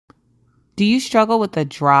Do you struggle with a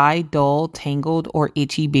dry, dull, tangled, or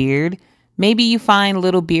itchy beard? Maybe you find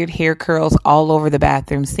little beard hair curls all over the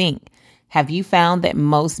bathroom sink. Have you found that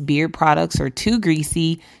most beard products are too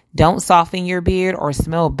greasy, don't soften your beard, or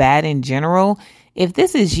smell bad in general? If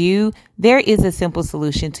this is you, there is a simple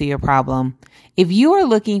solution to your problem. If you are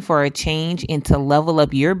looking for a change and to level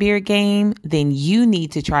up your beard game, then you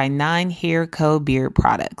need to try 9 Hair Co. beard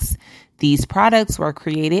products. These products were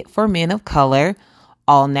created for men of color,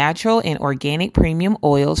 all natural and organic premium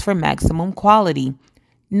oils for maximum quality.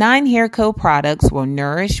 9 Hair Co. products will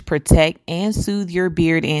nourish, protect, and soothe your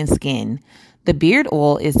beard and skin. The beard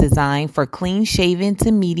oil is designed for clean-shaven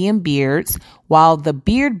to medium beards, while the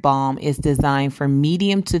beard balm is designed for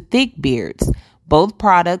medium to thick beards. Both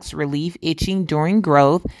products relieve itching during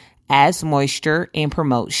growth, adds moisture, and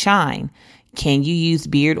promote shine. Can you use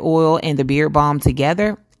beard oil and the beard balm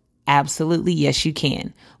together? Absolutely, yes, you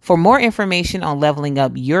can. For more information on leveling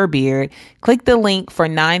up your beard, click the link for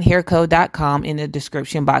 9hairco.com in the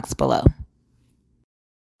description box below.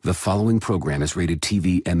 The following program is rated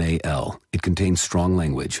TV MAL. It contains strong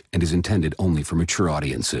language and is intended only for mature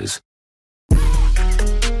audiences.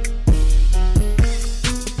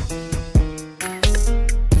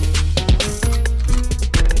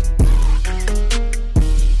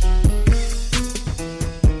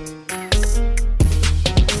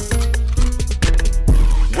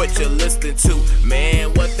 What you listening to,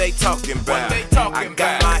 man? What they talking about? I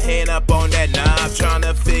got my hand up on that knob, trying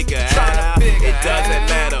to figure out. It doesn't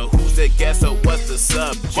matter who's the guest or what's the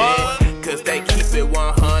subject, cause they keep it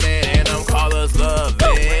 100 and them callers love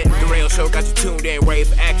it. The radio show got you tuned in, ready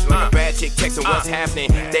for action like a bad chick texting what's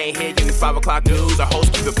happening. They ain't here giving 5 o'clock news. Our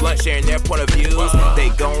hosts keep it blunt, sharing their point of views. They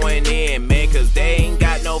going in, man, cause they ain't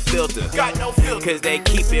got no filter. Cause they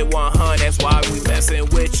keep it 100, that's why we messing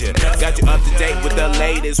with you. Got you up to date with the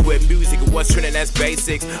latest with music and what's trending, that's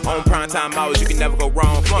basics. On primetime hours, you can never go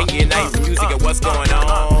wrong. And get nice music and what's going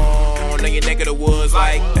on in your neck of the woods,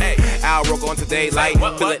 like, hey, Al Roker on Today Light.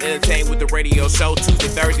 Feeling entertained with the radio show. Tuesday,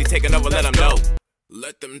 Thursday, taking over, let them know.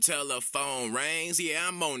 Let them telephone rings, yeah,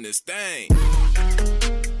 I'm on this thing.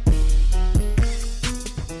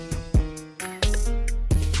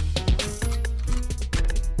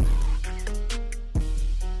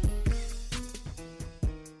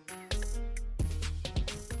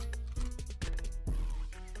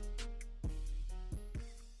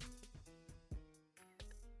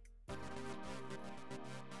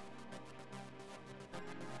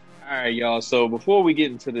 All right, y'all. So before we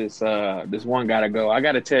get into this, this one gotta go. I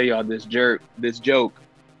gotta tell y'all this joke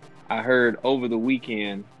I heard over the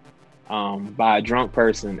weekend by a drunk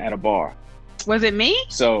person at a bar. Was it me?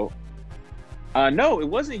 So, no, it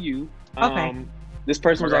wasn't you. Okay. This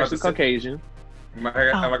person was actually Caucasian. Am I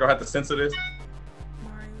gonna have to censor this?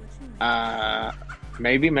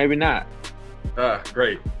 Maybe, maybe not.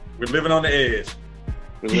 Great. We're living on the edge.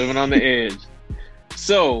 We're living on the edge.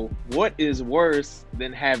 So, what is worse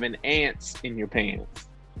than having ants in your pants?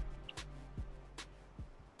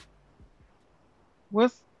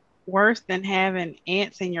 What's worse than having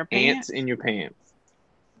ants in your pants? Ants in your pants.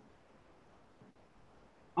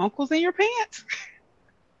 Uncles in your pants?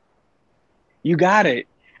 You got it.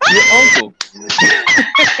 Your uncle.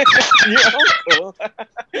 Your uncle.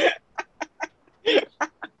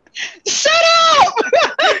 Shut up!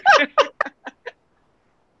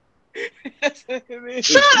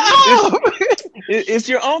 Shut up! It's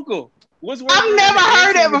your uncle. What's worse? I've never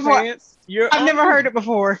heard it before. I've never heard it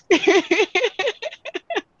before.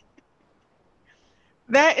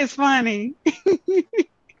 That is funny.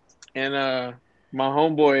 And my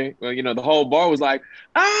homeboy, well, you know, the whole bar was like,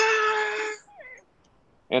 ah!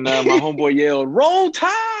 And my homeboy yelled, "Roll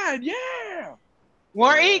Tide, yeah!"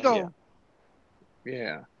 War Eagle.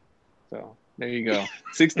 Yeah. So there you go.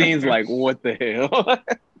 16's like, what the hell?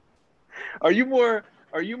 Are you more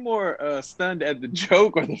stunned at the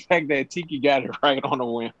joke or the fact that Tiki got it right on a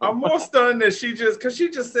whim? I'm more stunned that she just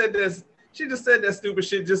said this. She just said that stupid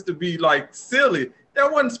shit just to be like silly.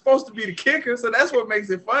 That wasn't supposed to be the kicker, so that's what makes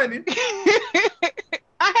it funny.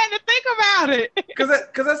 I had to think about it. Cause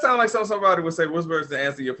that sounds like somebody would say, "What's worse than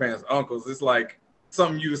answer your parents' uncles?" It's like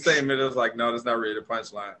something you would say, and it's like, no, that's not really the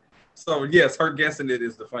punchline. So yes, her guessing it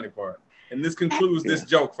is the funny part, and this concludes this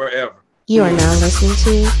joke forever. You are now listening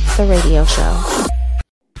to The Radio Show.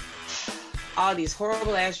 All these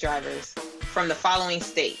horrible ass drivers from the following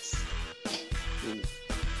states: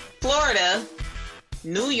 Florida,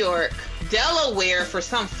 New York, Delaware for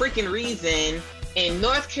some freaking reason, and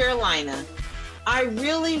North Carolina. I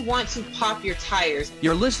really want to pop your tires.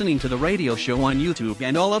 You're listening to The Radio Show on YouTube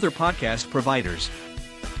and all other podcast providers.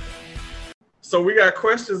 So we got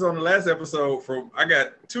questions on the last episode I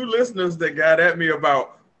got 2 listeners that got at me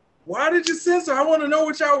about, why did you censor? I want to know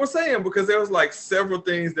what y'all were saying, because there was like several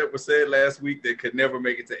things that were said last week that could never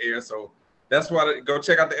make it to air. So that's why go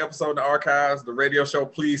check out the episode in the archives, the radio show.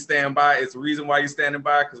 Please stand by. It's the reason why you're standing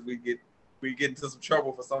by, because we get into some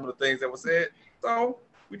trouble for some of the things that were said. So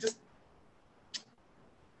we just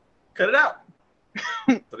cut it out.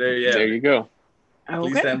 So there you go.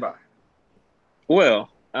 Please stand by. Well,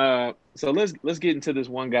 so let's get into this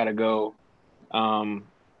one gotta go.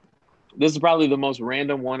 This is probably the most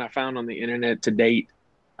random one I found on the internet to date.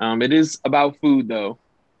 It is about food though.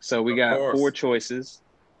 So we got 4 choices.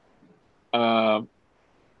 So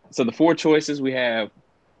the 4 choices we have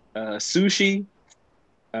sushi,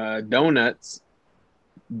 donuts,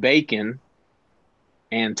 bacon,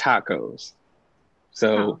 and tacos.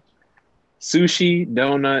 So sushi,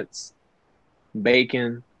 donuts,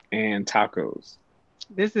 bacon, and tacos.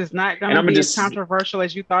 This is not going to be as controversial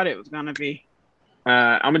as you thought it was going to be.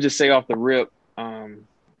 I'm going to just say off the rip,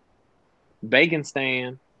 bacon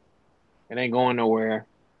stand. It ain't going nowhere.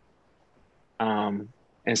 And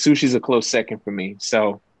sushi's a close second for me.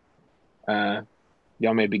 So y'all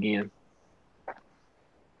may begin.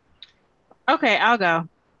 Okay, I'll go.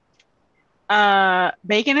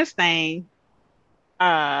 Bacon is staying.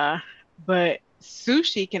 But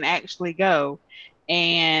sushi can actually go,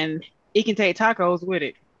 and it can take tacos with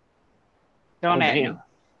it. Don't at me.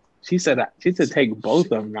 She said take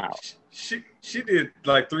both of them out. She did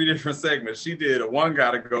like 3 different segments. She did a 1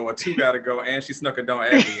 gotta go, a 2 gotta go, and she snuck a don't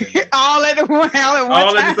at me in. all at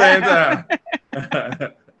the same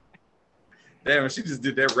time. Damn, she just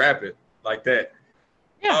did that rapid like that.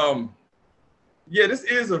 Yeah. This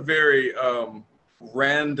is a very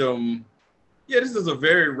random. Yeah, this is a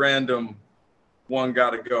very random 1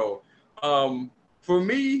 gotta go. For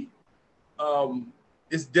me,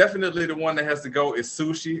 it's definitely the one that has to go is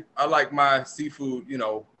sushi. I like my seafood,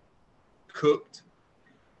 cooked.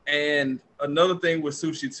 And another thing with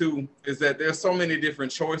sushi too is that there's so many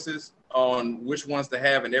different choices on which ones to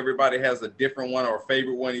have, and everybody has a different one or a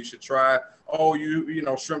favorite one you should try. Oh,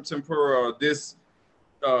 shrimp tempura or this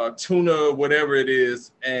tuna, whatever it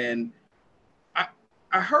is. And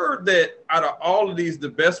I heard that out of all of these, the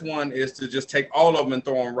best one is to just take all of them and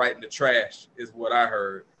throw them right in the trash, is what I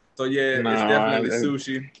heard. So it's definitely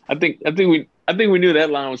sushi. I think we knew that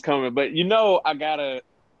line was coming, but I gotta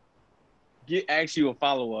ask you a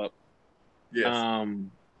follow up. Yes.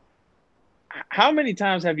 How many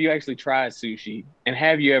times have you actually tried sushi, and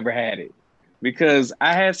have you ever had it? Because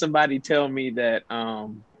I had somebody tell me that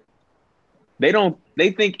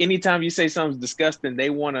they think anytime you say something's disgusting, they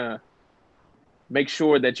want to make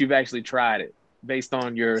sure that you've actually tried it based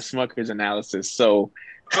on your Smucker's analysis. So,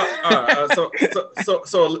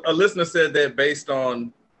 so a listener said that based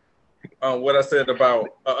on what I said about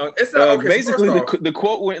it's not okay. Basically, the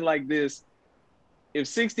quote went like this: if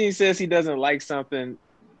 16 says he doesn't like something,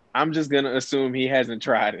 I'm just gonna assume he hasn't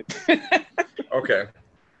tried it. Okay.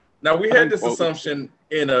 Now we had this assumption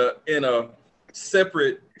in a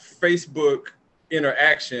separate Facebook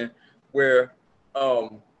interaction where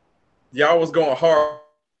y'all was going hard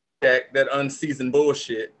at that unseasoned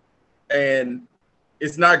bullshit, and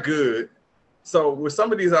it's not good. So with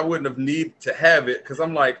some of these, I wouldn't have needed to have it because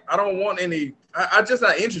I'm like, I don't want any. I just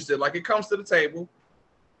not interested. Like it comes to the table,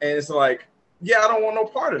 and it's like, yeah, I don't want no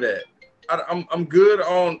part of that. I'm good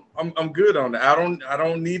on. I'm good on that. I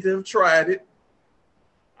don't need to have tried it.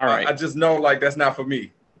 All right. I just know like that's not for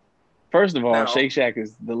me. First of all, Shake Shack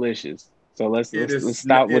is delicious. So let's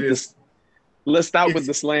stop with this. Let's stop with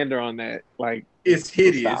the slander on that. Like it's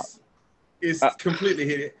hideous. It's completely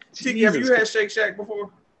hideous. Tiki, have you had Shake Shack before?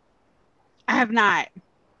 I have not.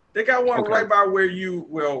 They got one right by where you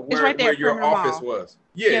right where your office was.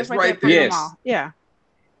 Yeah, it's right there. Yes. Yeah.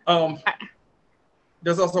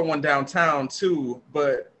 There's also one downtown too,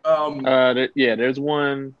 but there's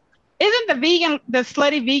one. Isn't the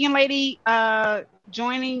slutty vegan lady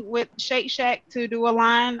joining with Shake Shack to do a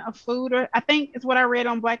line of food? Or I think it's what I read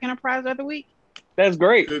on Black Enterprise the other week. That's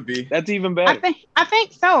great. Could be. That's even better. I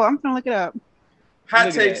think so. I'm gonna look it up.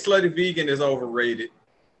 Hot take: slutty vegan is overrated.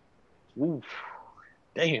 Oof.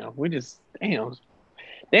 Damn,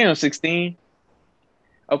 16.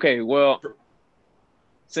 Okay, well,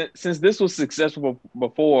 since this was successful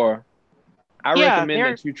before, I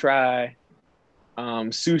recommend that you try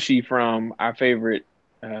sushi from our favorite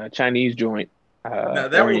Chinese joint, now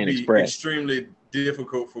that Orient would be Express. Extremely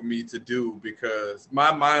difficult for me to do because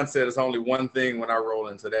my mindset is only one thing when I roll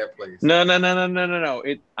into that place. No.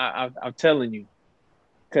 I'm telling you,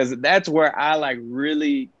 because that's where I like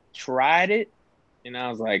really tried it, and I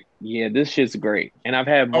was like, yeah, this shit's great. And I've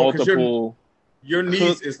had multiple Your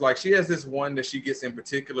niece is like, she has this one that she gets in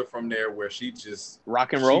particular from there where she just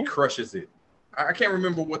rock and roll. She crushes it. I can't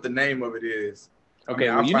remember what the name of it is. Okay,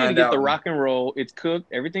 well, you need to get the rock and roll. It's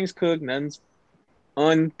cooked. Everything's cooked. Nothing's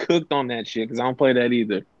uncooked on that shit because I don't play that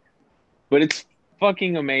either. But it's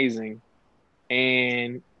fucking amazing.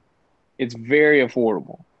 And it's very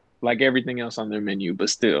affordable, like everything else on their menu, but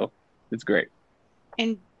still, it's great.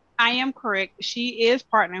 And I am correct. She is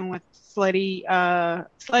partnering with Slutty.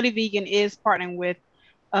 Slutty Vegan is partnering with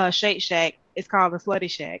Shake Shack. It's called the Slutty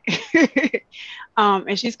Shack.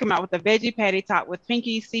 And she's come out with a veggie patty topped with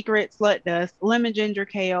Pinky Secret Slut Dust, lemon ginger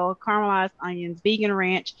kale, caramelized onions, vegan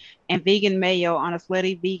ranch, and vegan mayo on a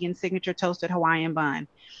Slutty Vegan signature toasted Hawaiian bun.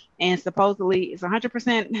 And supposedly it's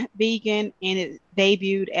 100% vegan, and it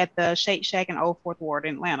debuted at the Shake Shack in Old Fourth Ward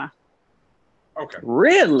in Atlanta. Okay.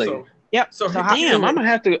 Really? Yep. So damn, I'm gonna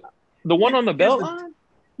have to. The one on the Beltline?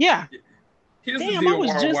 Yeah. Damn, I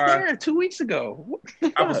was just there 2 weeks ago.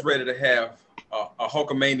 I was ready to have a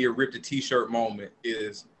Hulkamania ripped a t-shirt moment.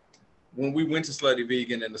 Is when we went to Slutty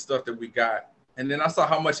Vegan and the stuff that we got, and then I saw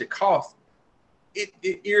how much it cost. It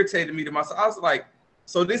irritated me to myself. I was like,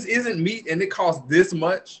 so this isn't meat, and it costs this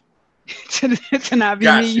much. to not be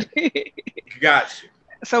meat. Gotcha.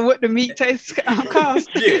 So what the meat taste cost?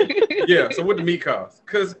 yeah. So what the meat cost?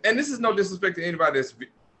 And this is no disrespect to anybody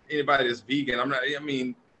that's vegan. I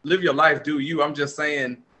mean, live your life, do you? I'm just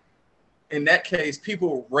saying, in that case,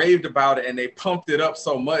 people raved about it and they pumped it up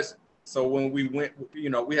so much. So when we went,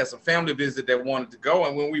 we had some family visit that wanted to go,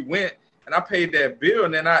 and when we went, and I paid that bill,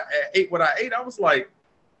 and then I ate what I ate, I was like,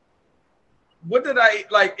 what did I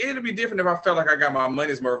eat? Like, it'd be different if I felt like I got my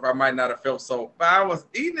money's worth. I might not have felt so. But I was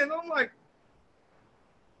eating it, and I'm like,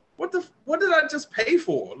 what did I just pay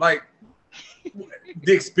for? Like,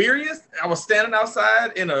 the experience? I was standing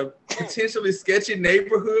outside in a potentially sketchy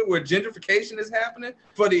neighborhood where gentrification is happening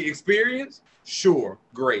for the experience? Sure,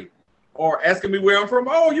 great. Or asking me where I'm from.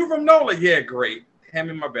 Oh, you from NOLA? Yeah, great. Hand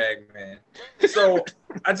me my bag, man. So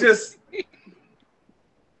I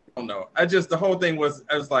don't know. The whole thing was,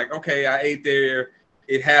 I was like, okay, I ate there.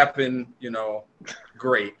 It happened,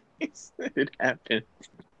 great. It happened.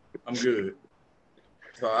 I'm good.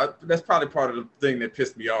 So that's probably part of the thing that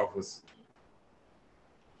pissed me off was,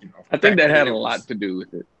 I think that had a lot to do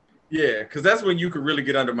with it. Yeah, because that's when you could really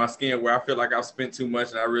get under my skin, where I feel like I've spent too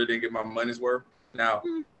much and I really didn't get my money's worth. Now,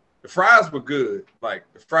 the fries were good. Like,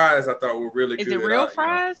 the fries I thought were really good. Is it real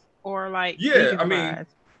fries or like? Yeah, fries?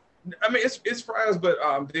 I mean, it's fries, but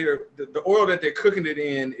the oil that they're cooking it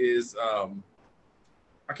in is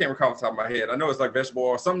I can't recall off the top of my head. I know it's like vegetable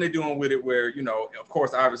oil. Something they're doing with it where, of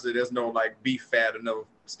course, obviously there's no like beef fat or no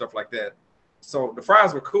stuff like that. So the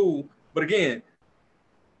fries were cool, but again,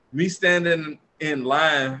 me standing in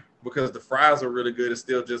line because the fries are really good, it's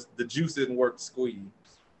still just the juice didn't work to squeeze.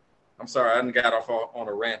 I'm sorry, I didn't got off on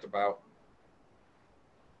a rant about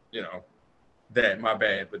that. My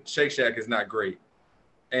bad. But Shake Shack is not great.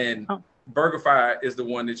 And BurgerFi is the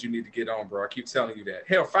one that you need to get on, bro. I keep telling you that.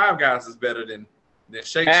 Hell, Five Guys is better than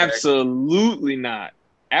Shake Shack. Absolutely not.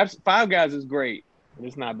 Five Guys is great, but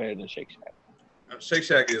it's not better than Shake Shack. Shake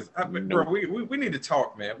Shack is, bro. We need to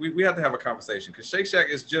talk, man. We have to have a conversation because Shake Shack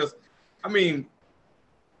is just, man.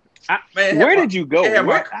 Where did you go?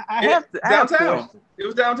 Downtown. It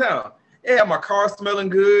was downtown. It had my car smelling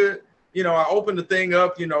good. I opened the thing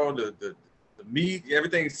up. The meat,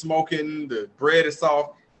 everything's smoking. The bread is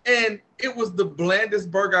soft. And it was the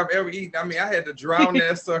blandest burger I've ever eaten. I mean, I had to drown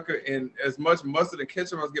that sucker in as much mustard and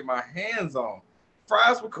ketchup as I was getting my hands on.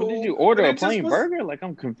 Fries were cool. Did you order a plain burger? Like,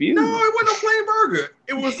 I'm confused. No, it wasn't a plain burger.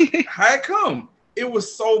 It was how it come. It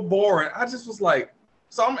was so boring. I just was like,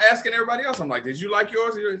 so I'm asking everybody else. I'm like, did you like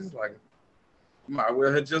yours? You're just like, might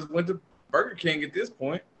well have just went to Burger King at this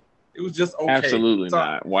point. It was just okay. Absolutely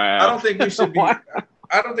not. Wow. I don't think we should be.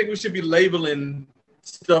 I don't think we should be labeling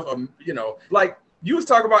stuff. Like you was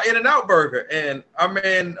talking about In-N-Out Burger, and our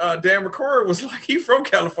man Dan McCrory was like, he from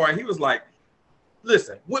California. He was like,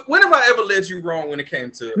 listen, when have I ever led you wrong when it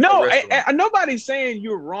came to no? Nobody's saying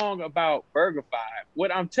you're wrong about BurgerFi.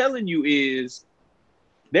 What I'm telling you is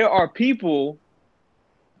there are people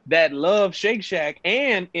that love Shake Shack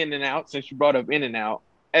and In-N-Out, since you brought up In-N-Out,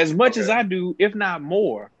 as much as I do, if not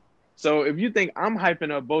more. So if you think I'm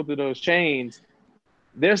hyping up both of those chains,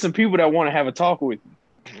 there's some people that want to have a talk with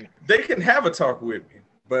you. They can have a talk with me,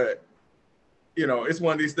 but it's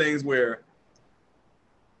one of these things where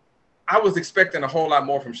I was expecting a whole lot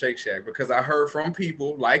more from Shake Shack because I heard from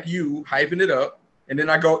people like you hyping it up, and then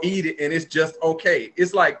I go eat it and it's just okay.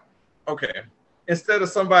 It's like, okay, instead of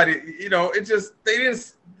somebody,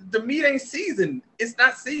 the meat ain't seasoned. It's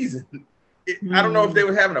not seasoned. I don't know if they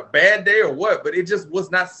were having a bad day or what, but it just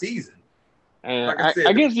was not seasoned. And Like I said,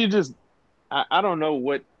 I guess you just, I don't know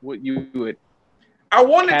what you would. I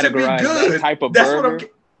want it to be categorize good. that type of That's burger.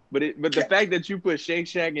 what I'm. But the fact that you put Shake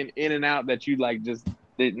Shack and In-N-Out that you like just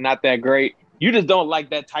not that great, you just don't like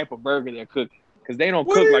that type of burger they're cooking because they don't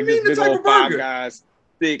What do cook you like mean this the big type old of Five burger? Guys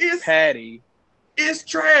thick It's- patty. It's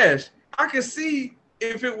trash. I can see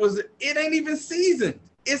if it was. It ain't even seasoned.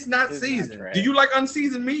 It's not It's seasoned. not trash. Do you like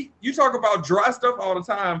unseasoned meat? You talk about dry stuff all the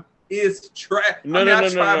time. It's trash. No, I no,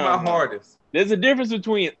 tried no, my no. hardest. There's a difference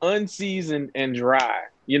between unseasoned and dry.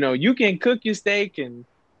 You know, you can cook your steak and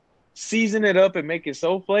season it up and make it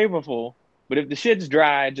so flavorful, but if the shit's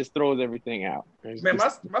dry, it just throws everything out. It's Man,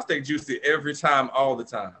 just- my steak juicy every time, all the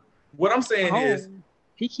time. What I'm saying is,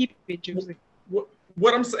 he keep it juicy.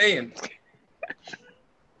 what I'm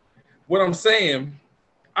saying,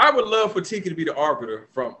 I would love for Tiki to be the arbiter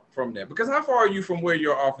from that. Because how far are you from where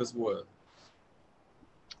your office was?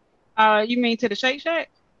 You mean to the Shake Shack?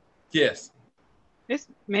 Yes. It's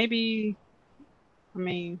maybe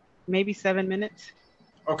 7 minutes.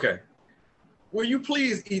 Okay. Will you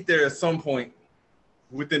please eat there at some point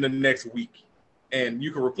within the next week? And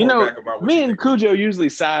you can report back about what me you and think. Cujo usually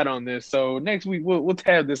side on this, so next week we'll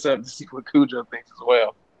tab this up to see what Cujo thinks as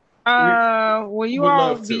well. Will you would all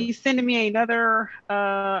love to. be sending me another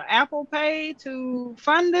Apple Pay to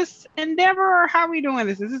fund this endeavor, or how are we doing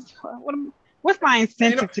this? Is this what's my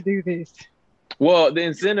incentive to do this? Well, the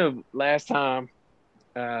incentive last time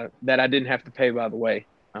that I didn't have to pay, by the way.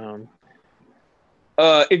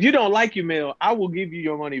 If you don't like your meal, I will give you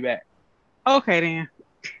your money back. Okay, then.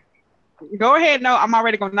 Go ahead. No, I'm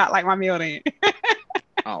already gonna not like my meal then.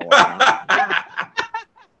 Oh wow.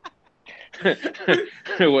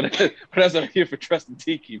 Well, that's what I'm here for, trusting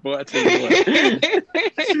Tiki, boy. I tell you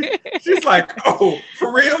what. She's like, oh,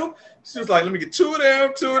 for real? She was like, let me get two of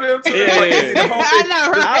them. Yeah. The whole thing,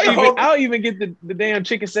 I know, right? I'll even get the damn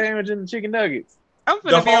chicken sandwich and the chicken nuggets. I'm the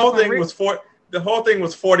finna be whole on some thing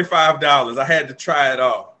was $45. I had to try it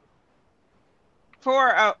all. for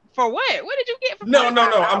what? What did you get for No. I'm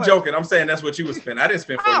 $45? joking. I'm saying that's what you would spend. I didn't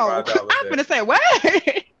spend $45. Oh, I'm there. gonna say what?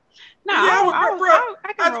 No, Yeah,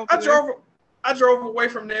 I can roll through it. I drove away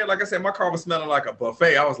from there. Like I said, my car was smelling like a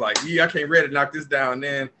buffet. I was like, I can't ready to knock this down. And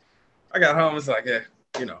then I got home. It's like,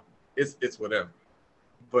 it's whatever.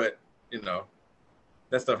 But,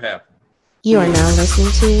 that stuff happened. You are now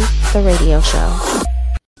listening to The Radio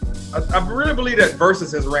Show. I really believe that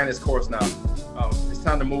Versus has ran its course now. It's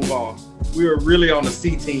time to move on. We are really on the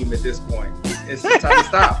C team at this point. It's time to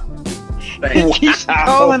stop. Thanks. He's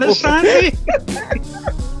calling Ashanti.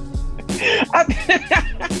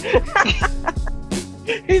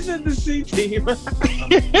 He's in the C team.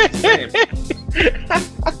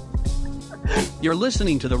 You're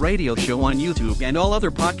listening to The Radio Show on YouTube and all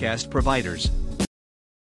other podcast providers.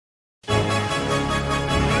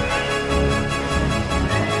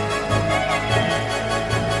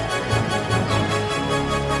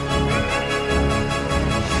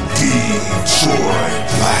 Detroit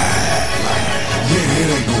Black. Yeah, it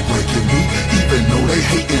ain't no breaking me. Even though they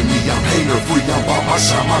hating me, I'm hater free. I'm about my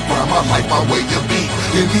shine, my grind, my life, my way of be.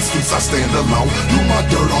 In these streets I stand alone. Do my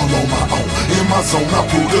dirt all on my own. In my zone I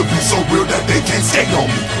prove to be so real that they can't skate on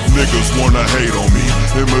me. Niggas wanna hate on me,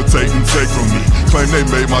 imitate and take from me. Claim they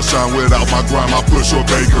made my shine without my grind, my push or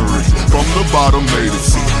bakery. From the bottom made it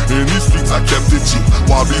see. In these streets I kept it cheap.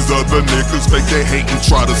 While these other niggas fake they hate and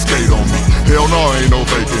try to skate on me. Hell no, ain't no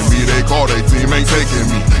faking me. They call they team, ain't taking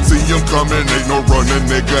me. See them coming, ain't no running,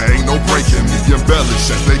 nigga, ain't no breaking me.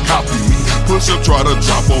 Embellish as they copy me. Push up, try to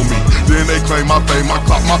drop on me. Then they claim my fame, my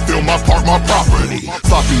clock, my film, my park, my property.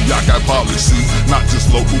 Sloppy, I got policy, not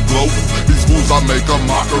just local, global. These fools I make a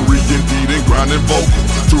mockery, indeed, and grinding vocal.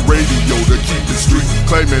 To radio to keep it street,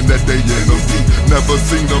 claiming that they enemy. Never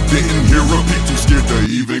seen them, didn't hear a beat, too scared to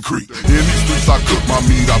even creep. In these streets I cook my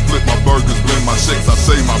meat, I flip my burgers, blend my shakes, I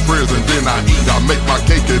say my prayers and then I eat. I make my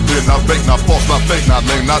cake and then I bake, not false, not fake, not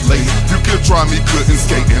lame, not late. You could try me, couldn't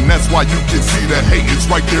skate, and that's why you can see that hate. It's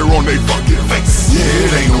right there on they fucking face. Yeah,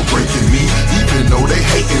 it ain't no breaking me, even though they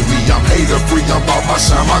hating me. I'm hater free, I'm about my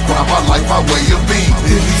shine, my grind, my life, my way of being.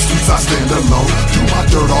 In these streets I stand alone, do my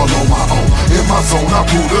dirt all on my own. In my zone I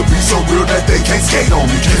prove to be so real that they can't skate on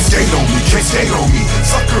me. Can't skate on me, can't skate on me.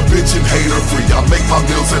 Sucker bitch and hater free, I make my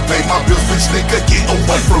meals and pay my bills. Bitch nigga get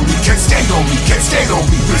away from me, can't skate on me, can't skate on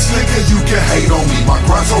me. Bitch nigga you can hate on me. My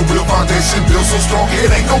grind so real, foundation built so strong, it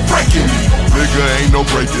ain't no breaking me. Nigga ain't no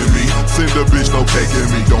breaking me, send a bitch no caking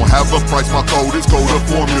me. Don't have a price, my code is code, a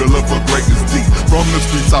formula for greatness deep. From the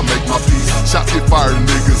streets I make my peace, shots get fired,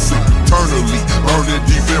 niggas see. Eternally, burning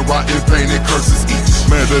deep and rotten painted curses each.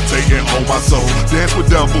 Meditating on my soul, dance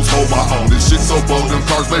with devils, hold my own. This shit so bold, them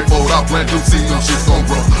cars they fold. I plant them seeds, them shits gon'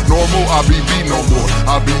 grow. Normal, I be B no more.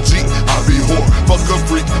 I be G, I be whore. Fuck a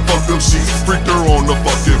freak, fuck them sheets, freaked her on the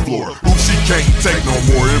fucking floor. Who she can't take no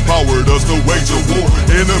more, empowered us to wage a war.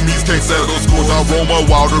 Enemies can't settle scores, I roam a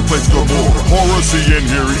wilder place no more. Horror seeing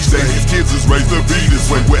here each day, these kids is raised to be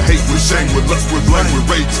this way. With hate, with shame, with lust, with blame,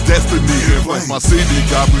 with rage, destiny and flame. My city,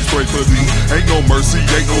 God please pray for thee. Ain't no mercy,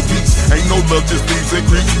 ain't no peace, ain't no love, just thieves and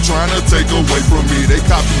creeps trying to take away from me. They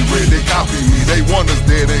copy red, they copy me. They want us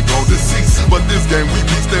dead, they gon' deceased. But this game we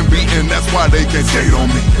beast and beatin', that's why they can't skate on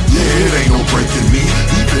me. Yeah, it ain't no breaking me,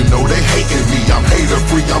 even though they hating me. I'm hater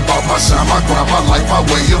free, I'm about my shine, my grind, my life, my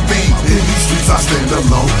way of being. In these streets I stand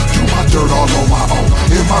alone, do my dirt all on my own.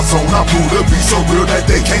 In my zone I prove to be so real that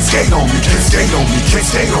they can't skate on me. Can't skate on me, can't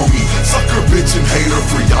skate on me. Sucker bitch and hater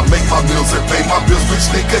free, I make my meals and pay my bills. Rich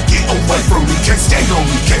nigga get away from me, can't skate on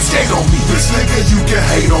me, can't skate on me. Rich nigga you can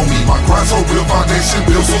hate on me, my grind so real, foundation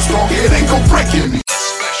built so strong, it ain't no breaking me.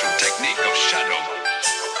 Special technique of shadow.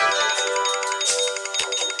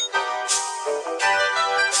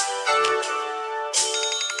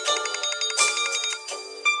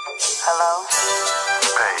 Hello?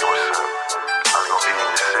 Hey, what's up? I was gonna be in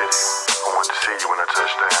your city. I want to see you when I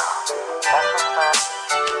touch down. That's what's up.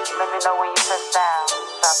 Let me know when you touch down.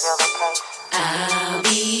 Drop your location. I'll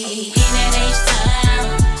be in at H-Town.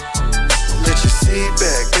 Let your seat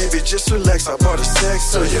back, baby, just relax. I bought a sex,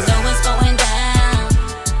 so You know what's going down.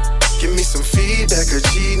 give me some feedback, a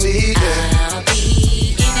G need that. I'll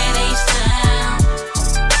be in at H-Town.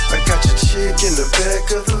 I got your chick in the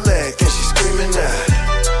back of the leg, and she's screaming out.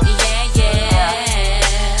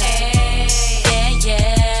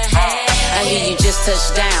 I hear you just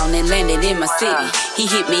touched down and landed in my city. He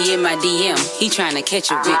hit me in my DM, he tryna catch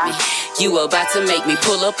it with me. You about to make me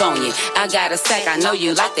pull up on you. I got a sack, I know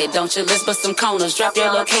you like that, don't you? Let's bust some corners, drop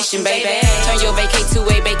your location, baby. Turn your vacate to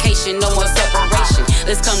a vacation, no more separation.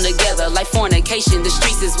 Let's come together like fornication, the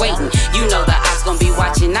streets is waiting. You know the ops gon' be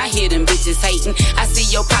watching, I hear them bitches hating. I see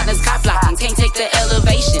your partners cop blocking, can't take the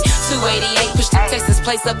elevation. 288, push the Texas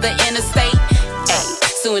place up the interstate. Ay,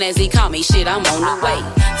 soon as he call me, shit, I'm on the way.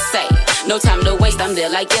 Say, no time to waste, I'm there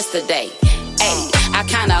like yesterday. Ay, I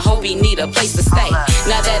kinda hope he need a place to stay.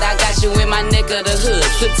 Now that I got you in my neck of the hood,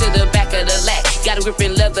 flip to the back of the lat. Got a grip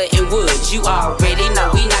in leather and wood. You already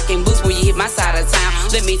know we knocking boots when you hit my side of town.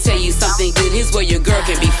 Let me tell you something good, here's where your girl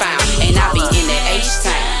can be found. And I'll be in that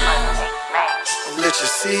H-Town. Let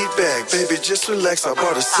your seat back, baby, just relax. I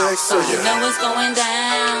bought a sex, so You know what's going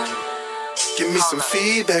down. give me some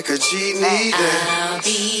feedback, a G need that. I'll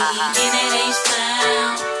be in that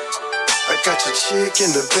H-Town. I got your chick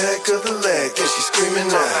in the back of the leg, and she's screaming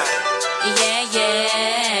out.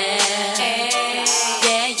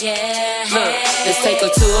 Look, let's take a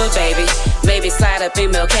tour, baby. Maybe slide up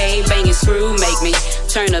MLK, banging screw, make me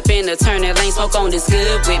turn up in the turning lane, smoke on this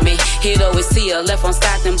good with me. Hit OSC, left on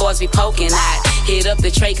Stockton, boys be poking out. Hit up the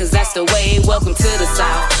tray, cause that's the way. Welcome to the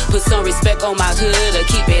South. Put some respect on my hood, or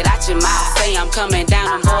keep it out your mouth. Say I'm coming down,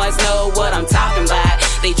 them boys know what I'm talking about.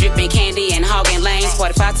 They dripping candy and hogging lanes.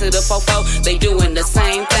 45 to the 44, they doing the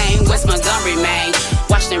same thing. West Montgomery, man.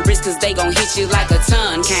 Watch them wrists, cause they gon' hit you like a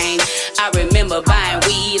ton cane. I remember buying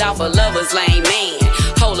weed off a Lover's Lane, man.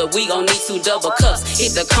 Hold up, we gon' need 2 double cups.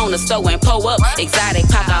 Hit the corner store and pull up. Exotic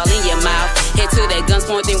pop all in your mouth. Head to that Guns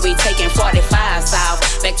Point, then we taking 45 south.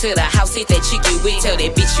 Back to the house, hit that chick you with. Tell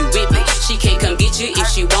that bitch you with me. She can't come get you if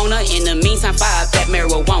she wanna. In the meantime, fire up that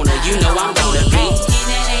marijuana. You know I'm gonna be in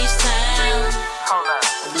that H-Town.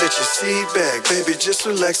 Let your seat back, baby, just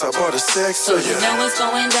relax. I bought a sex, so You know what's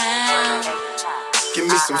going down. give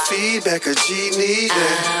me some feedback, a G need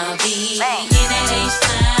that. I'll be in that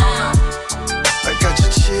H-Town. I got your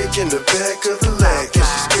chick in the back of the leg, and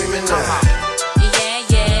she's screaming out.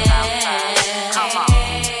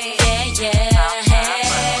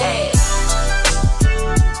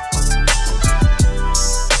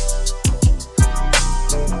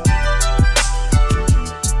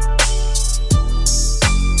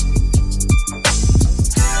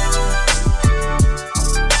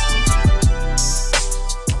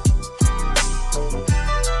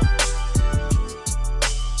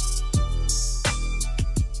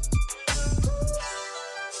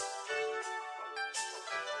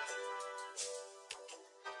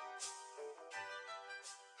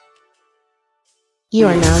 You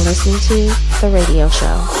are now listening to The Radio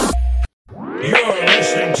Show. You're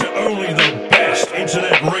listening to only the best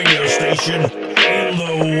internet radio station in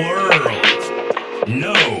the world.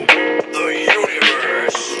 No, the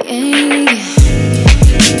universe.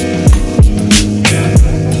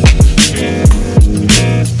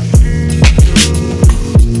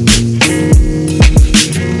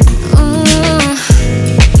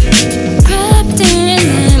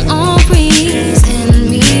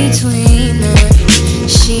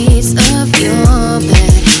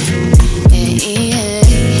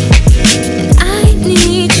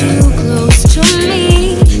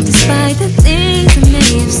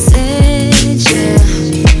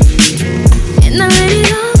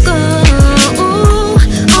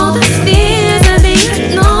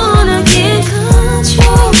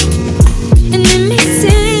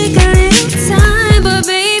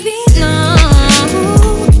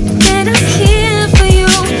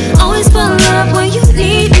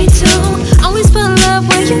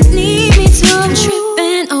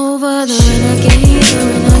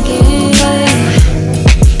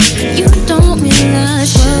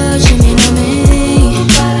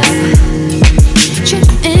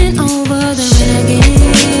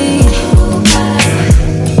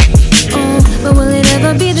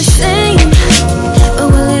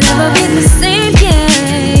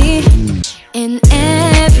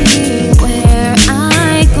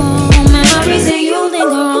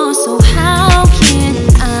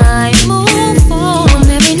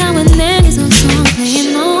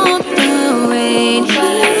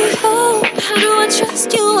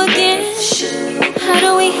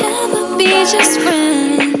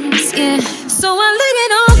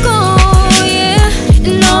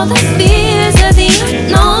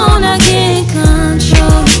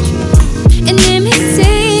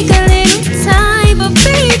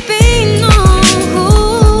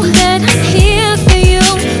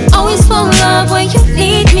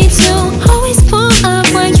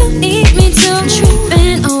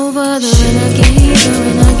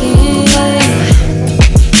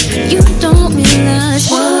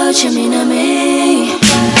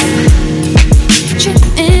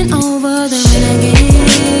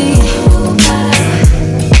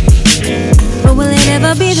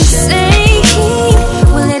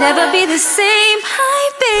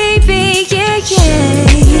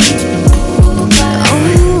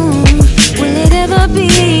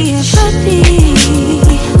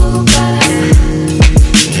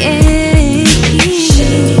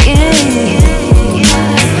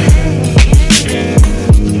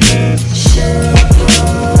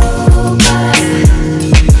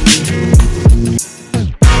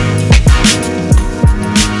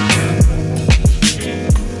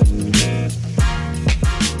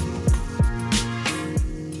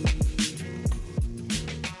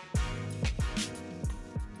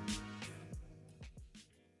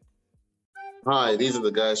 Hi, these are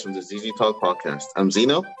the guys from the ZZ Talk podcast. I'm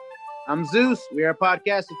Zeno. I'm Zeus. We are a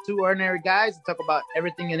podcast of two ordinary guys that talk about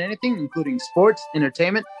everything and anything, including sports,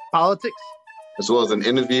 entertainment, politics, as well as an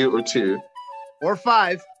interview or two. Or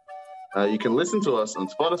 5. You can listen to us on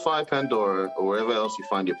Spotify, Pandora, or wherever else you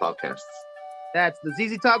find your podcasts. That's the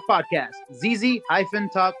ZZ Talk podcast.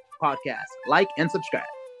 ZZ-Talk podcast. Like and subscribe.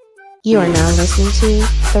 You are now listening to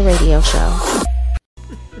The Radio Show.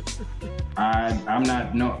 I'm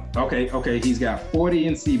not, no, okay, he's got 40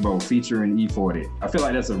 in SIBO featuring E40. I feel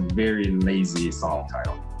like that's a very lazy song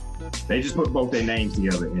title. They just put both their names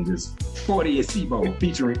together and just 40 in SIBO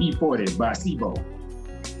featuring E40 by SIBO.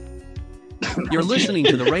 You're listening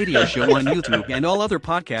to The Radio Show on YouTube and all other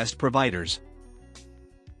podcast providers.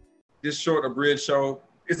 This short abridged show,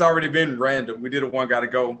 it's already been random. We did a one gotta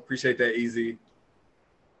go. Appreciate that, Easy.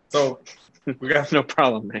 So we got no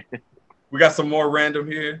problem, man. We got some more random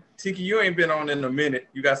here. Tiki, you ain't been on in a minute.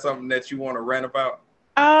 You got something that you want to rant about?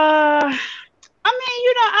 I mean,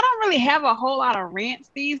 I don't really have a whole lot of rants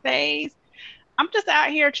these days. I'm just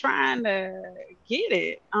out here trying to get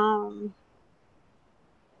it. I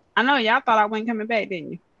know y'all thought I wasn't coming back,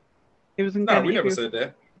 didn't you? It was no, we never said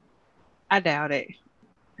that. I doubt it.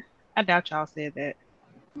 I doubt y'all said that.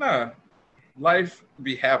 Nah, life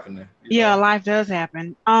be happening. Yeah, life does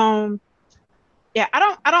happen. Yeah,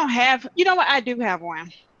 I don't have, you know what? I do have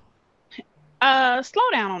one. Slow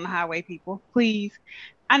down on the highway, people, please.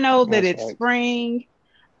 I know that it's spring.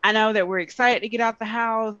 I know that we're excited to get out the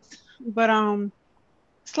house, but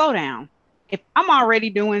slow down. If I'm already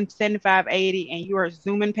doing 75, 80 and you are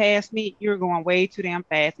zooming past me, you're going way too damn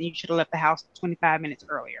fast and you should have left the house 25 minutes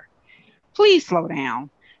earlier. Please slow down.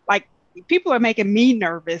 Like, people are making me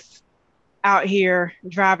nervous out here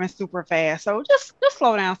driving super fast. So just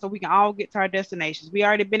slow down so we can all get to our destinations. We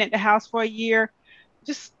already been at the house for a year.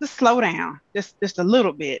 Just slow down, just a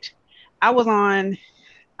little bit. I was on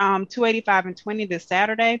 285 and 20 this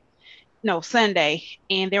Sunday,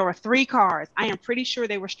 and there were 3 cars. I am pretty sure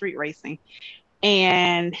they were street racing,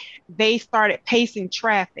 and they started pacing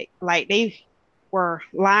traffic. Like, they were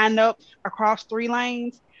lined up across 3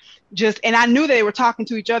 lanes. And I knew they were talking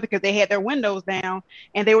to each other because they had their windows down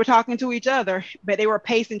and they were talking to each other, but they were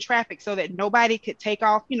pacing traffic so that nobody could take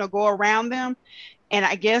off, go around them. And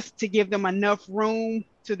I guess to give them enough room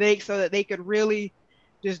so that they could really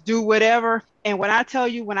just do whatever. And when I tell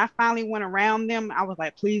you, when I finally went around them, I was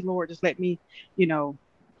like, please, Lord, just let me,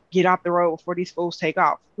 get off the road before these fools take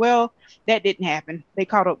off. Well, that didn't happen. They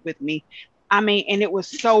caught up with me. I mean, and it was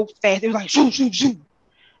so fast. It was like, shoot, shoot, shoot.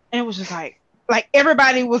 And it was just like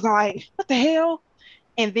everybody was like, what the hell?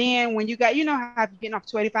 And then when you got, how you're getting off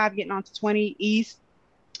 285, getting onto 20 East,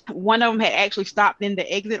 one of them had actually stopped in the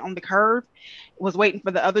exit on the curve, was waiting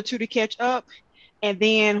for the other 2 to catch up. And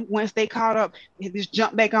then once they caught up, it just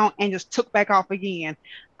jumped back on and just took back off again.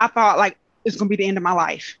 I thought like it's going to be the end of my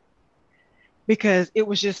life because it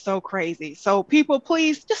was just so crazy. So people,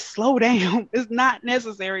 please just slow down. It's not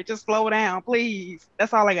necessary. Just slow down, please.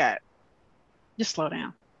 That's all I got. Just slow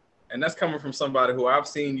down. And that's coming from somebody who I've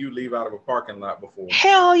seen you leave out of a parking lot before.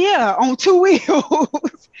 Hell yeah, on 2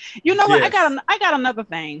 wheels. You know what? I got another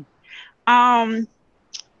thing. One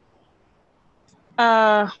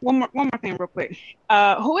more thing real quick.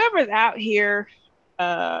 Whoever's out here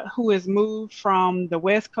who has moved from the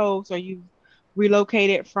West Coast or you've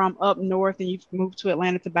relocated from up north and you've moved to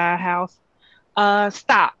Atlanta to buy a house,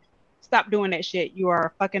 stop doing that shit. You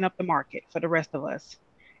are fucking up the market for the rest of us.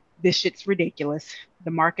 This shit's ridiculous.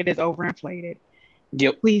 The market is overinflated.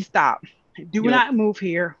 Yep. Please stop. Do not move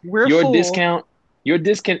here. We're your full. Your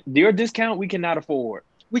discount we cannot afford.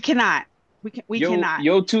 We cannot. We cannot.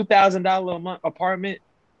 Your $2,000 a month apartment,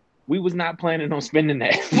 we was not planning on spending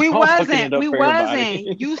that. We wasn't.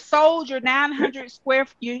 You sold your 900 square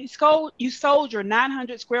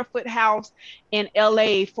foot house in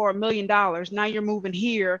LA for $1 million. Now you're moving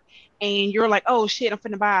here and you're like, oh shit, I'm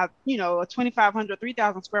finna buy, a 2,500,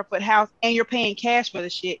 3,000 square foot house and you're paying cash for the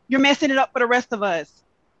shit. You're messing it up for the rest of us.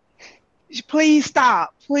 Please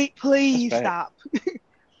stop. Please stop.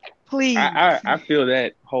 Please. I feel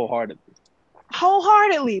that wholeheartedly.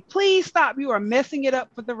 Please stop. You are messing it up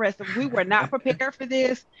for the rest of us. We were not prepared for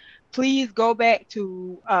this. Please go back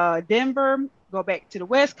to Denver, go back to the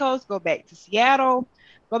West Coast, go back to Seattle,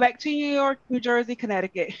 go back to New York, New Jersey,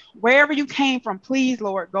 Connecticut, wherever you came from. Please,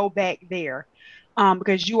 Lord, go back there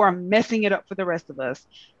because you are messing it up for the rest of us.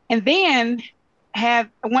 And then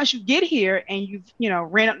once you get here and you've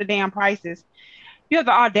ran up the damn prices, you have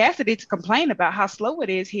the audacity to complain about how slow it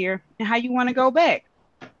is here and how you want to go back.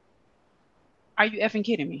 Are you effing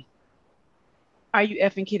kidding me?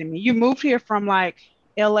 You moved here from like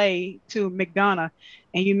LA to McDonough,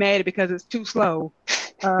 and you mad because it's too slow.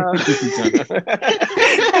 And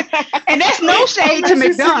that's no shade to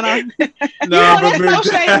McDonough. That's no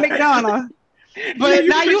shade to McDonough. But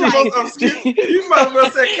now you like you might as well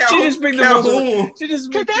say Calhoun. She just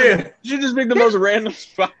picked the most random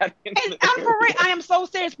spot. And I'm for real. I am so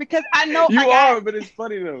serious because I know you are, but it's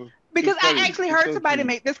funny though. Because I actually heard somebody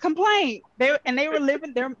make this complaint. They were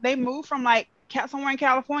living there. They moved from like somewhere in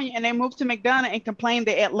California, and they moved to McDonough and complained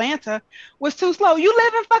that Atlanta was too slow. You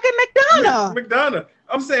live in fucking McDonough. McDonough.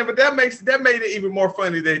 I'm saying, but that made it even more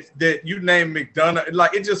funny that you named McDonough.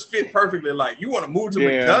 Like it just fit perfectly. Like you want to move to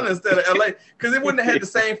McDonough instead of LA, because it wouldn't have had the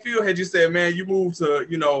same feel had you said, man, you moved to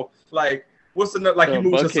like what's another, like you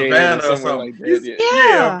moved to Savannah or something. Like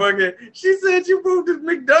yeah, Buckhead. She said you moved to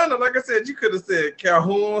McDonough. Like I said, you could have said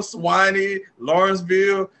Calhoun, Swanee,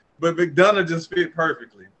 Lawrenceville, but McDonough just fit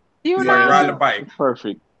perfectly. You know, like riding a bike.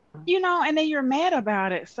 Perfect. You know, and then you're mad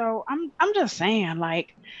about it. So I'm just saying,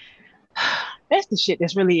 like, that's the shit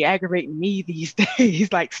that's really aggravating me these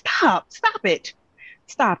days. Like, stop it.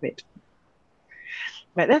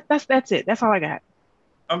 But that's it. That's all I got.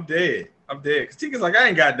 I'm dead. Cause Tika's like, I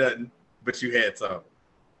ain't got nothing, but you had some.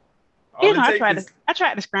 I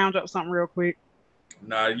tried to scrounge up something real quick.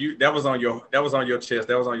 Nah, that was on your chest.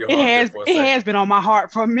 That was on your heart. It has been on my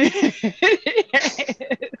heart for a minute.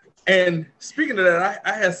 And speaking of that,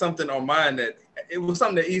 I had something on mine that it was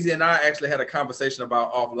something that Easy and I actually had a conversation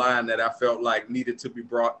about offline that I felt like needed to be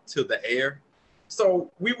brought to the air.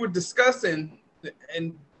 So we were discussing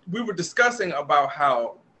about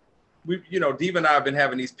how Diva and I have been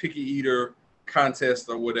having these picky eater contests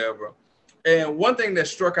or whatever. And one thing that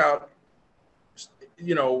struck out,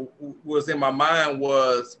 was in my mind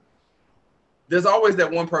was there's always that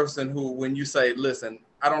one person who, when you say, listen,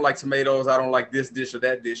 I don't like tomatoes, I don't like this dish or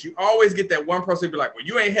that dish, you always get that one person who be like, well,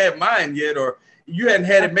 you ain't had mine yet, or you hadn't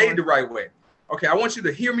had it made the right way. Okay, I want you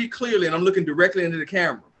to hear me clearly, and I'm looking directly into the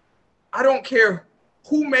camera. I don't care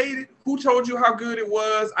who made it, who told you how good it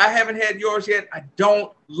was. I haven't had yours yet. I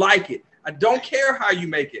don't like it. I don't care how you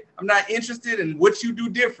make it. I'm not interested in what you do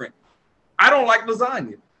different. I don't like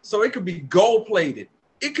lasagna. So it could be gold-plated.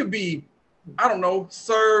 It could be, I don't know,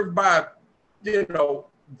 served by,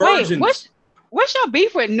 virgins. Wait, what's your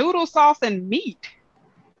beef with noodle sauce and meat?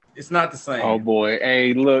 It's not the same. Oh, boy.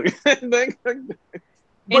 Hey, look. And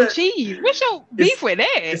cheese. What's your beef with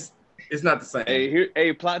that? It's not the same.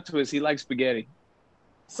 Hey, plot twist. He likes spaghetti.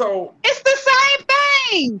 So it's the same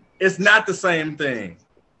thing. It's not the same thing.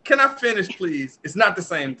 Can I finish, please? It's not the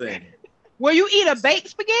same thing. Will you eat a baked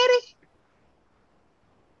spaghetti?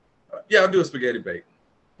 Yeah, I'll do a spaghetti bake.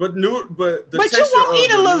 But you won't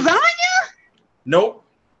eat a lasagna? Nope.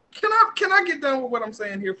 Can I get done with what I'm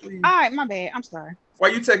saying here, please? All right, my bad. I'm sorry. Why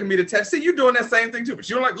you taking me to test? See, you doing that same thing too, but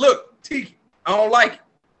you're like, look, Tiki, I don't like it.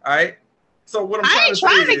 All right. So what I ain't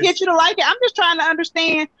trying to get you to like it. I'm just trying to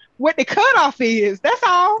understand what the cutoff is. That's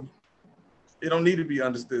all. It don't need to be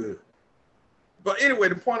understood. But anyway,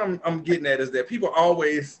 the point I'm getting at is that people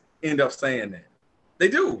always end up saying that. They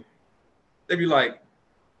do. They be like,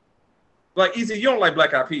 Easy, you don't like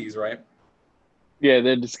black eyed peas, right? Yeah,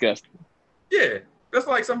 they're disgusting. Yeah. That's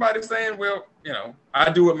like somebody saying, well, I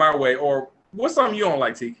do it my way. Or what's something you don't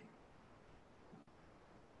like, Tiki?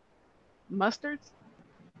 Mustards?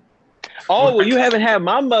 Oh, well, you haven't had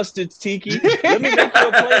my mustards, Tiki. Let me make you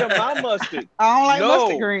a plate of my mustard. I don't like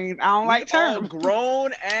mustard greens. I don't like term.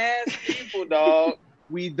 Grown ass people, dog.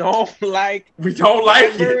 We don't like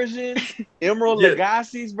versions. Emerald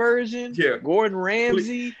Lagasse's version. Yeah. Gordon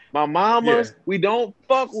Ramsay. My mama's. Yeah. We don't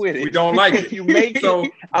fuck with it. We don't like it. You make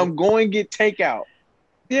it. I'm going to get takeout.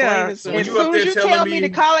 Yeah. As soon as you tell me the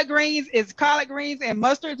collard greens is collard greens and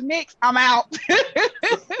mustards mixed, I'm out.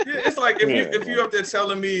 It's like if you're up there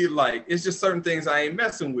telling me like it's just certain things I ain't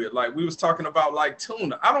messing with. Like we was talking about like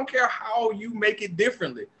tuna. I don't care how you make it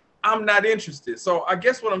differently. I'm not interested. So I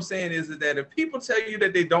guess what I'm saying is that if people tell you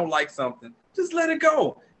that they don't like something, just let it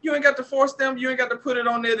go. You ain't got to force them. You ain't got to put it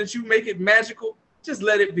on there that you make it magical. Just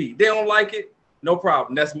let it be. They don't like it. No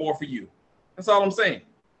problem. That's more for you. That's all I'm saying.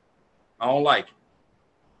 I don't like it.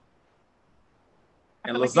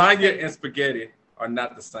 And lasagna and spaghetti are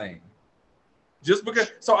not the same. Just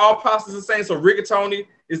because, so all pasta is the same. So rigatoni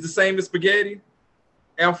is the same as spaghetti.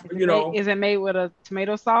 And, is it made with a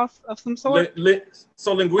tomato sauce of some sort?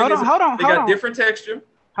 So linguine, they got different texture,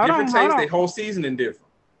 different taste. They whole seasoning different.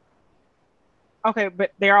 Okay,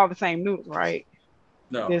 but they're all the same noodles, right?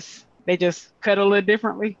 No. They just cut a little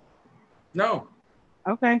differently? No.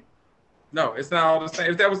 Okay. No, it's not all the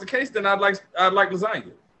same. If that was the case, then I'd like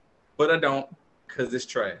lasagna. But I don't, because it's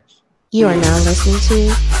trash. You are now listening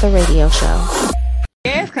to The Radio Show.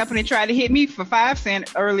 Yes, company tried to hit me for 5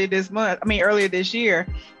 cents earlier this year.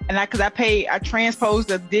 And I transposed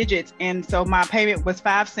the digits. And so my payment was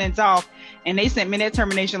 5 cents off. And they sent me that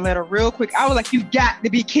termination letter real quick. I was like, you got to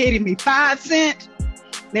be kidding me. 5 cents?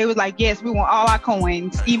 They was like, yes, we want all our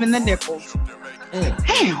coins, even the nickels.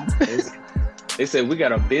 Damn. They said we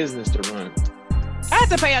got a business to run. I had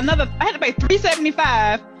to pay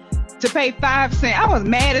 $3.75 to pay 5 cents. I was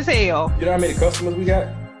mad as hell. You know how many customers we got?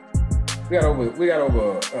 We got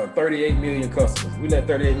over 38 million customers. We let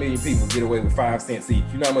 38 million people get away with 5 cents each.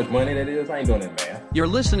 You know how much money that is? I ain't doing that math. You're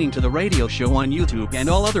listening to the radio show on YouTube and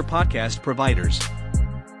all other podcast providers.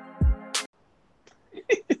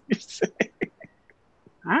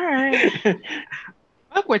 All right.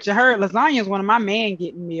 Fuck what you heard. Lasagna is one of my man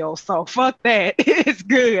getting meals, so fuck that. It's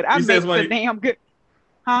good. I make the damn good.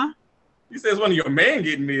 Huh? You said it's one of your man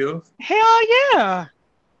getting meals. Hell yeah.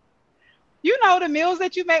 You know the meals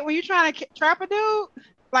that you make when you're trying to trap a dude?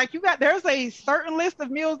 Like there's a certain list of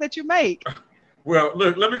meals that you make. Well,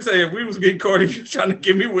 look, let me say, if we was getting caught and you trying to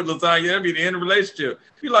get me with lasagna, that'd be the end of the relationship.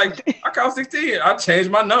 Be like, I call 16, I changed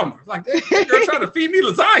my number. Like, that girl trying to feed me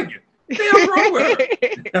lasagna. What the hell's wrong with her?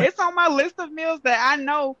 It's on my list of meals that I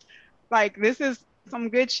know, like, this is some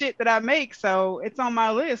good shit that I make, so it's on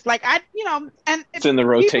my list. Like, and it's in the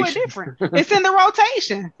rotation. People are different. It's in the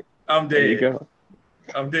rotation. I'm dead. There you go.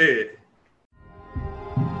 I'm dead.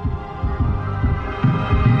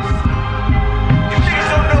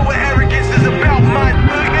 About my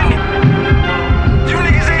nigga. You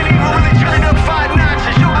niggas ain't even really turned up 5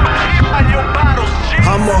 notches. You on your bottles, shit.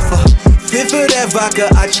 I'm off a fifth of that vodka,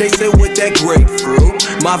 I chase it with that grapefruit.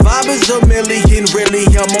 My vibe is a million, really,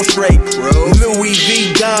 I'm on straight crew. Louis V.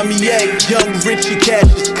 Damier, young Richie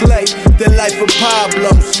Cassius Clay. The life of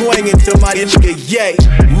Pablo, swinging to my nigga, yay.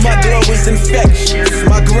 My glow is infectious,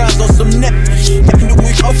 my grind's on some Netflix.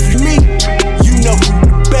 Off me, you know who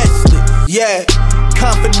best is, yeah.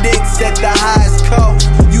 Confidence at the highest cost.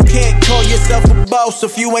 You can't call yourself a boss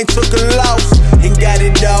if you ain't took a loss and got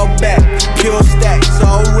it all back. Pure stacks,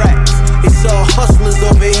 all racks. It's all hustlers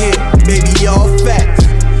over here, baby, all facts.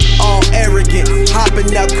 All arrogant, hopping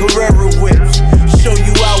out Carrera whips. Show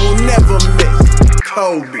you I will never miss.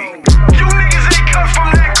 Kobe. You niggas ain't cut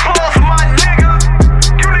from that cloth, my nigga.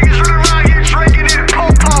 You niggas run around here drinking in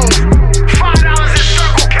po-pos. $5 in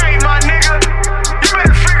Circle K, my nigga. You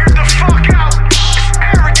better figure the fuck out.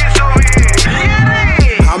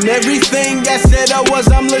 I'm everything I said I was,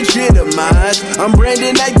 I'm legitimized. I'm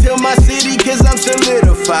Brandon Knight to my city cause I'm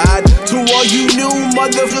solidified. To all you new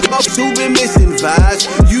motherfuckers who been missing vibes,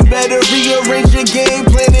 you better rearrange your game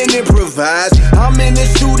plan and improvise. I'm in the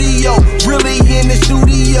studio, really in the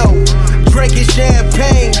studio, drinking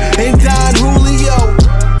champagne and Don Julio.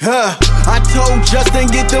 I told Justin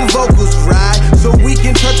get them vocals right, so we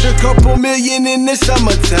can touch a couple million in the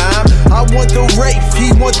summertime. I want the Wraith,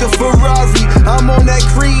 he want the Ferrari. I'm on that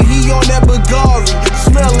Creed, he on that Bugatti.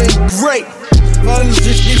 Smelling great.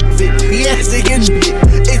 Yes,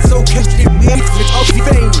 it's okay. I'm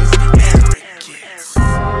famous.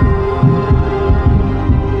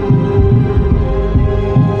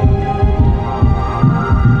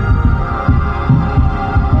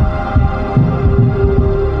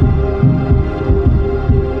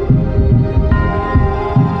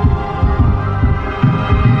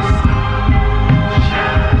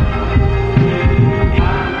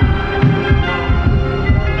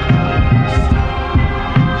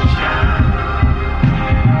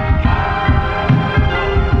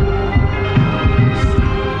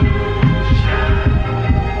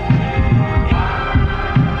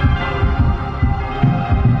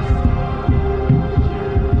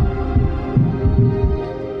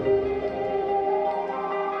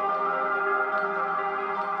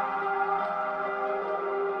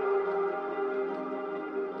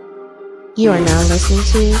 You are now listening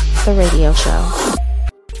to The Radio Show.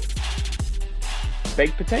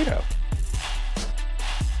 Baked potato.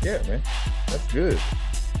 Yeah, man. That's good.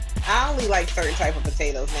 I only like certain type of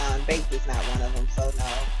potatoes now, and baked is not one of them, so no.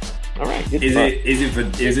 All right.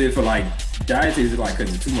 Is it for like diet? Is it like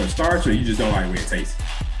because it's too much starch, or you just don't like the way it tastes?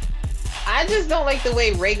 I just don't like the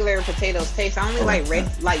way regular potatoes taste. I only like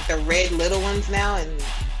the red little ones now, and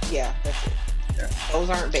yeah, that's it. Yeah. Those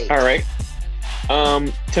aren't baked. All right.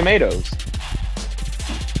 Tomatoes.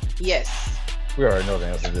 Yes. We already know the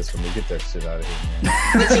answer to this for me. Get that shit out of here, man.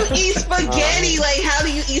 But you eat spaghetti. Like, how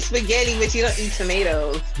do you eat spaghetti but you don't eat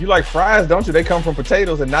tomatoes? You like fries, don't you? They come from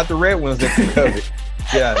potatoes and not the red ones that you covered.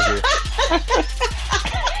 Get out of here.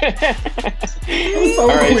 That was so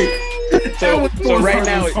quick. So right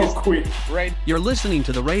now it's so quick. Right. You're listening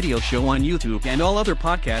to the radio show on YouTube and all other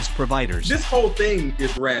podcast providers. This whole thing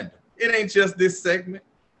is random. It ain't just this segment.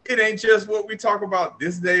 it ain't just what we talk about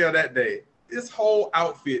this day or that day. This whole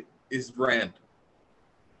outfit is random.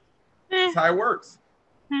 That's how it works.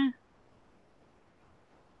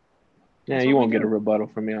 Yeah, you won't get a rebuttal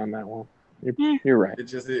from me on that one. You're right. It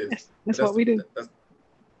just is. That's what we do.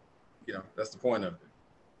 That's the point of it.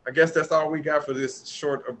 I guess that's all we got for this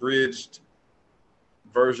short, abridged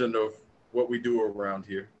version of what we do around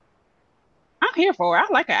here. I'm here for it.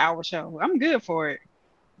 I like an hour show. I'm good for it.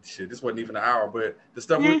 Shit, this wasn't even an hour, but the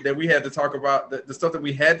stuff that we had to talk about, the stuff that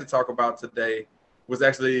we had to talk about today was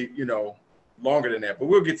actually, longer than that. But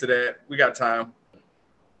we'll get to that. We got time.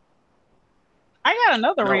 I got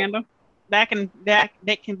another random that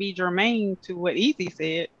can be germane to what Easy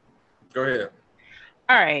said. Go ahead.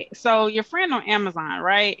 All right. So your friend on Amazon,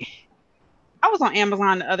 right? I was on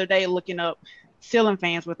Amazon the other day looking up ceiling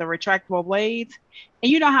fans with the retractable blades.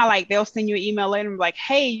 And you know how like they'll send you an email later and be like,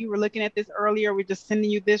 hey, you were looking at this earlier. We're just sending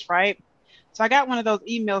you this, right? So I got one of those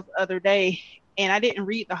emails the other day and I didn't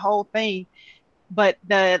read the whole thing, but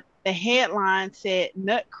the headline said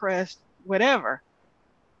nut crust, whatever.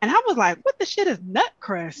 And I was like, what the shit is nut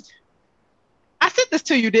crust? I sent this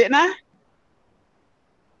to you, didn't I?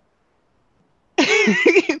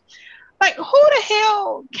 Like, who the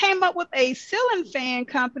hell came up with a ceiling fan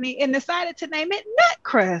company and decided to name it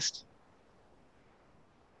Nutcrest?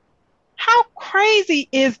 How crazy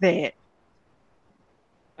is that?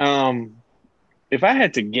 If I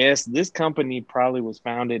had to guess, this company probably was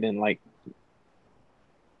founded in like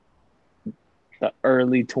the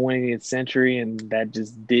early 20th century, and that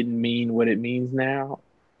just didn't mean what it means now.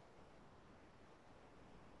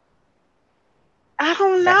 I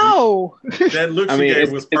don't know. That look you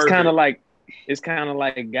gave was perfect. It's kind of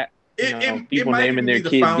like people naming their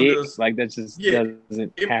kid Dick. Like that just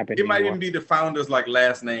doesn't happen. It might even be the founder's like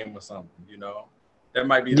last name or something. That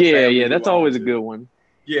might be. That's always a good one.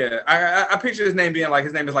 Yeah, I picture his name being like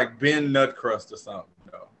his name is like Ben Nutcrust or something.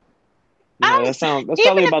 That's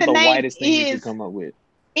probably about the whitest thing you could come up with.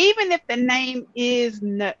 Even if the name is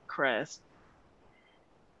Nutcrust,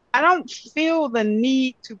 I don't feel the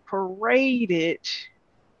need to parade it.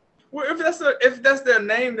 Well, if that's their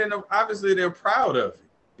name, then obviously they're proud of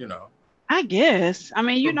it. I guess. I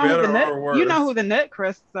mean, you know who the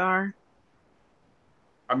Nutcrusts are.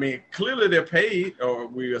 I mean, clearly they're paid, or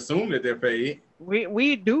we assume that they're paid.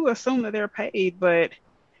 We do assume that they're paid, but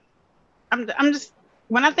I'm just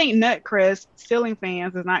when I think Nutcrest, ceiling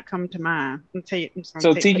fans does not come to mind.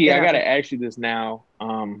 So Tiki, I gotta ask you this now.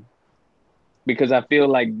 Because I feel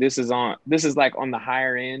like this is like on the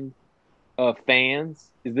higher end of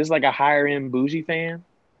fans. Is this like a higher end bougie fan?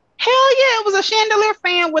 Hell yeah, it was a chandelier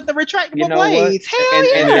fan with the retractable blades. Hell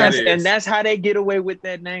yeah. And that's how they get away with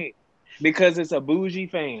that name. Because it's a bougie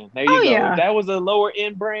fan. There you go. Yeah. If that was a lower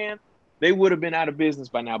end brand, they would have been out of business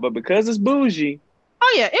by now. But because it's bougie.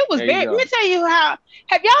 Oh yeah, it was very. Let me tell you how.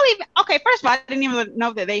 Have y'all even? Okay, first of all, I didn't even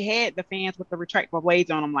know that they had the fans with the retractable blades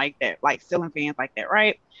on them like that, like ceiling fans like that,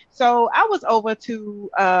 right? So I was over to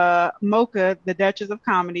Mocha, the Duchess of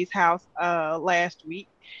Comedy's house last week,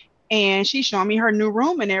 and she's showing me her new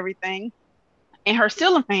room and everything, and her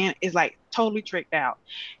ceiling fan is like totally tricked out,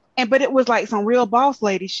 but it was like some real boss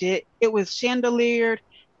lady shit. It was chandeliered,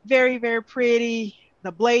 very very pretty.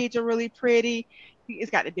 The blades are really pretty.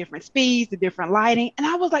 It's got the different speeds, the different lighting. And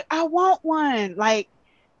I was like, I want one. Like,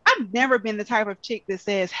 I've never been the type of chick that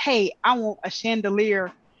says, hey, I want a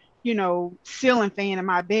chandelier, ceiling fan in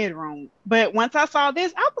my bedroom. But once I saw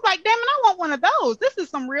this, I was like, damn it, I want one of those. This is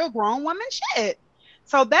some real grown woman shit.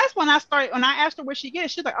 So that's when I asked her where she gets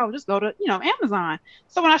it, she's like, oh, just go to, Amazon.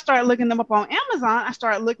 So when I started looking them up on Amazon, I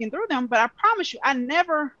started looking through them. But I promise you, I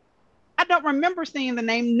don't remember seeing the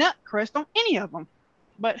name Nutcrest on any of them.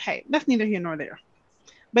 But hey, that's neither here nor there.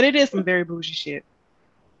 But it is some very bougie shit.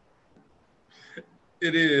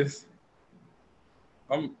 It is.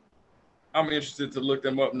 I'm interested to look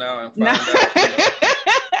them up now and find out.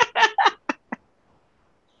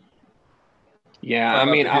 Yeah, I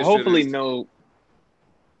mean, I hopefully know.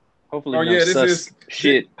 Hopefully,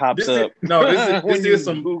 shit pops up. This is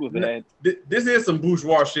some Google that. This is some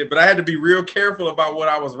bourgeois shit, but I had to be real careful about what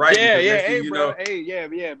I was writing.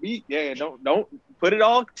 Don't put it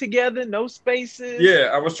all together, no spaces.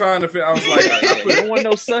 Yeah, I was trying to. I was like, I don't want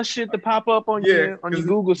no sus shit to pop up on your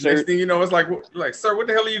Google search. Next thing you know, it's like, sir, what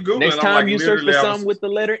the hell are you googling? Next time you search for something with the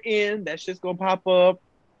letter N, that shit's gonna pop up.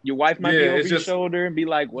 Your wife might be over your shoulder and be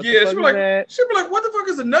like, "What the fuck is that?" She'll be like, "What the fuck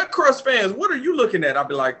is a Nutcrust fans? What are you looking at?" I'll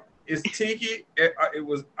be like, "It's Tiki. It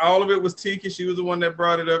was all of it was Tiki. She was the one that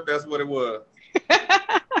brought it up. That's what it was."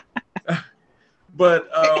 But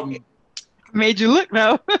made you look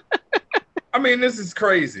though. I mean, this is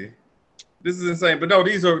crazy. This is insane. But no,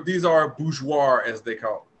 these are bourgeois, as they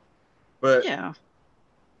call But yeah,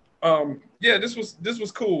 this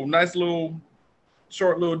was cool. Nice little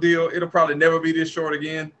short little deal. It'll probably never be this short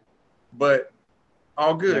again, but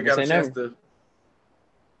all good. Never Got a say chance never. to.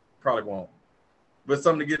 Probably won't, but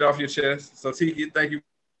something to get off your chest. So Tiki, thank you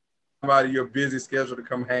out of your busy schedule to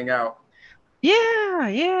come hang out. yeah.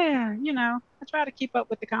 You know, I try to keep up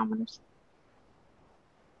with the commoners.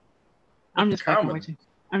 I'm just fucking with you.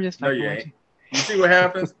 I'm just No, fucking you with ain't. you. You see what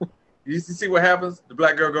happens? You see what happens? The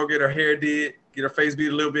black girl go get her hair did, get her face beat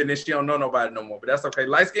a little bit, and then she don't know nobody no more. But that's okay.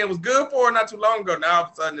 Light skin was good for her not too long ago. Now all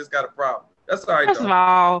of a sudden it's got a problem. That's all right, First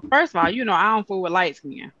though. of all, you know I don't fool with light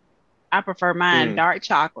skin. I prefer mine dark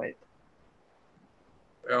chocolate.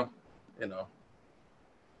 Well, you know,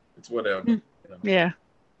 it's whatever. Mm. You know. Yeah.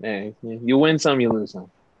 Man, you win some, you lose some.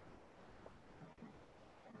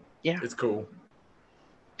 Yeah. It's cool.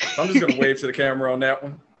 I'm just gonna wave to the camera on that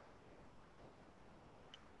one.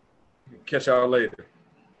 Catch y'all later.